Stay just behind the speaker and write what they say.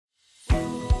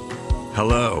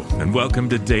Hello, and welcome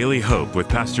to Daily Hope with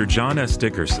Pastor John S.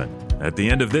 Dickerson. At the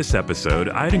end of this episode,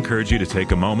 I'd encourage you to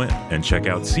take a moment and check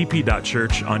out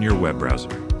cp.church on your web browser.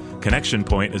 Connection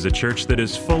Point is a church that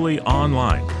is fully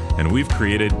online, and we've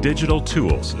created digital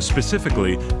tools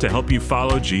specifically to help you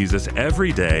follow Jesus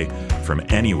every day from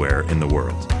anywhere in the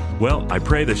world. Well, I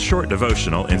pray this short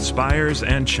devotional inspires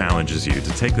and challenges you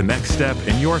to take the next step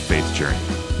in your faith journey.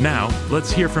 Now,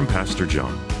 let's hear from Pastor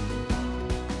John.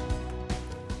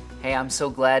 Hey, I'm so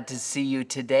glad to see you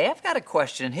today. I've got a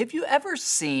question. Have you ever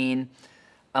seen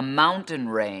a mountain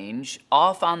range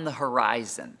off on the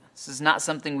horizon? This is not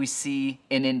something we see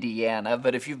in Indiana,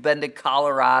 but if you've been to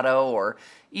Colorado or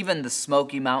even the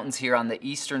Smoky Mountains here on the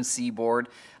eastern seaboard,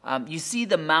 you see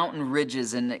the mountain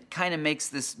ridges and it kind of makes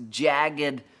this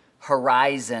jagged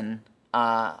horizon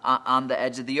on the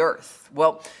edge of the earth.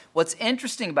 Well, what's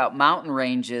interesting about mountain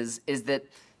ranges is that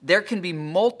there can be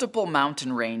multiple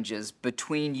mountain ranges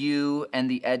between you and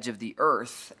the edge of the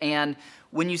earth. And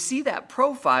when you see that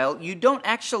profile, you don't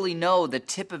actually know the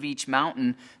tip of each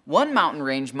mountain. One mountain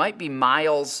range might be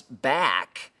miles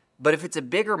back, but if it's a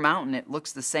bigger mountain, it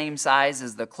looks the same size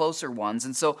as the closer ones.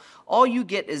 And so all you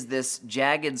get is this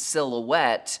jagged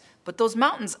silhouette, but those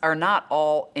mountains are not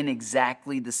all in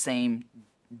exactly the same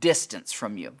distance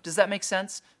from you. Does that make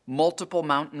sense? Multiple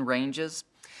mountain ranges.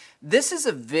 This is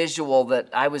a visual that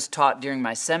I was taught during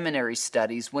my seminary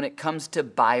studies when it comes to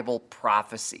Bible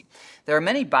prophecy. There are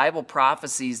many Bible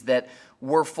prophecies that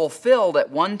were fulfilled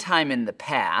at one time in the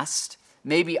past,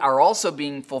 maybe are also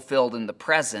being fulfilled in the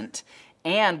present,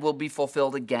 and will be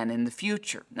fulfilled again in the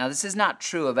future. Now, this is not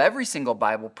true of every single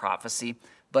Bible prophecy,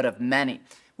 but of many.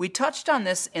 We touched on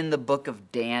this in the book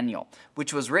of Daniel,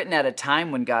 which was written at a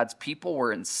time when God's people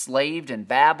were enslaved in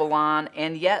Babylon,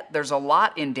 and yet there's a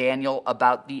lot in Daniel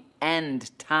about the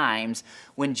end times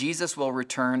when Jesus will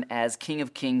return as King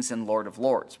of Kings and Lord of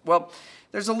Lords. Well,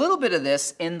 there's a little bit of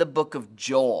this in the book of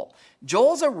Joel.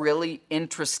 Joel's a really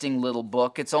interesting little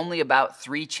book. It's only about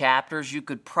 3 chapters. You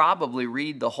could probably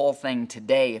read the whole thing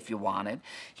today if you wanted.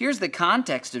 Here's the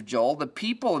context of Joel. The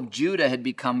people of Judah had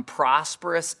become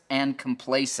prosperous and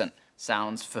complacent.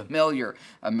 Sounds familiar,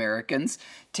 Americans.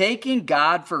 Taking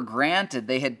God for granted,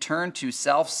 they had turned to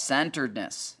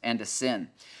self-centeredness and to sin.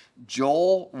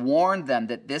 Joel warned them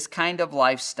that this kind of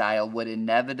lifestyle would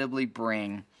inevitably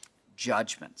bring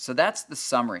judgment. So that's the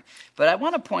summary. But I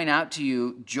want to point out to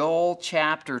you Joel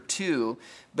chapter 2,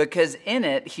 because in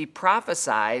it he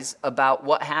prophesies about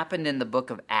what happened in the book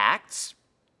of Acts.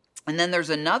 And then there's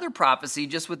another prophecy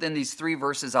just within these 3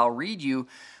 verses I'll read you,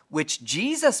 which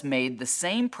Jesus made the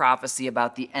same prophecy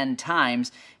about the end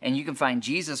times. And you can find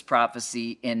Jesus'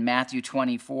 prophecy in Matthew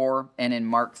 24 and in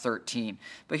Mark 13.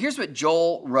 But here's what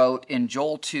Joel wrote in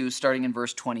Joel 2, starting in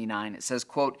verse 29. It says,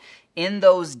 quote, "In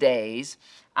those days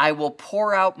I will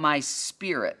pour out my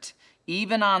spirit,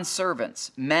 even on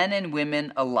servants, men and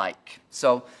women alike."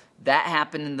 So that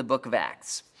happened in the book of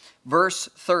Acts. Verse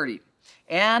 30,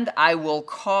 "And I will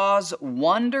cause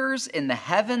wonders in the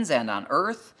heavens and on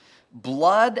earth,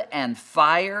 blood and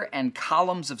fire and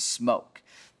columns of smoke.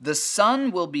 The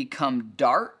sun will become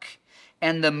dark,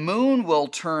 and the moon will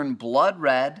turn blood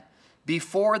red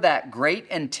before that great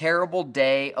and terrible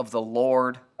day of the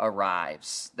Lord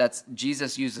arrives." That's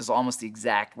Jesus uses almost the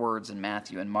exact words in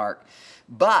Matthew and Mark.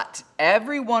 "But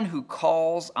everyone who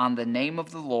calls on the name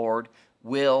of the Lord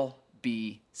will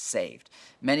be saved."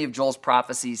 Many of Joel's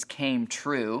prophecies came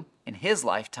true in his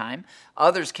lifetime.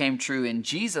 Others came true in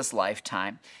Jesus'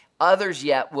 lifetime. Others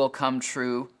yet will come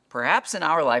true perhaps in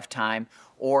our lifetime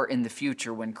or in the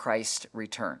future when Christ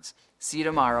returns. See you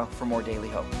tomorrow for more Daily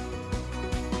Hope.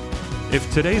 If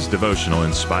today's devotional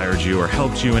inspired you or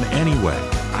helped you in any way,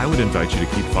 I would invite you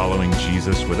to keep following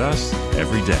Jesus with us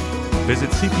every day.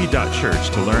 Visit cp.church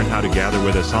to learn how to gather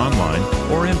with us online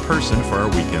or in person for our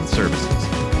weekend services.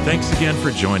 Thanks again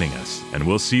for joining us, and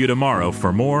we'll see you tomorrow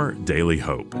for more Daily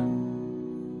Hope.